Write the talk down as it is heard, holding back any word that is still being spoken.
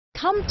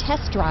Come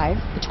test drive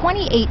the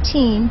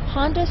 2018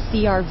 Honda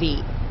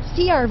CR-V.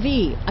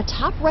 CR-V, a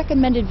top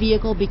recommended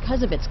vehicle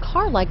because of its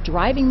car-like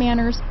driving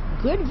manners,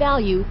 good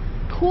value,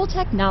 cool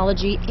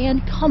technology,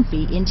 and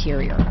comfy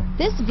interior.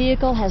 This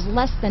vehicle has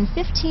less than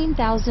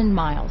 15,000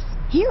 miles.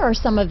 Here are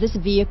some of this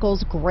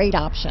vehicle's great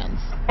options: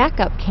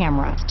 backup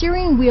camera,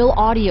 steering wheel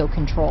audio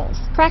controls,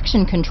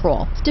 traction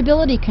control,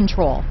 stability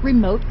control,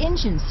 remote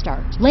engine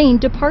start, lane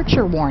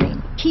departure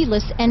warning,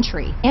 keyless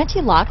entry,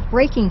 anti-lock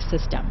braking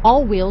system,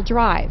 all-wheel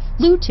drive,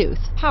 Bluetooth,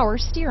 power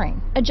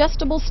steering,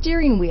 adjustable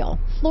steering wheel,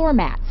 floor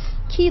mats,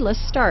 keyless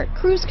start,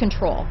 cruise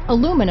control,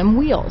 aluminum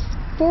wheels,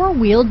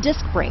 four-wheel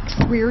disc brakes,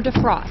 rear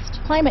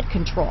defrost, climate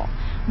control.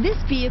 This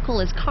vehicle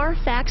is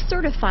Carfax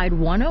certified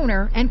one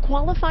owner and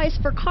qualifies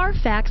for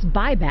Carfax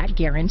buyback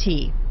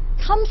guarantee.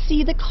 Come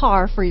see the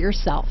car for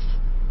yourself.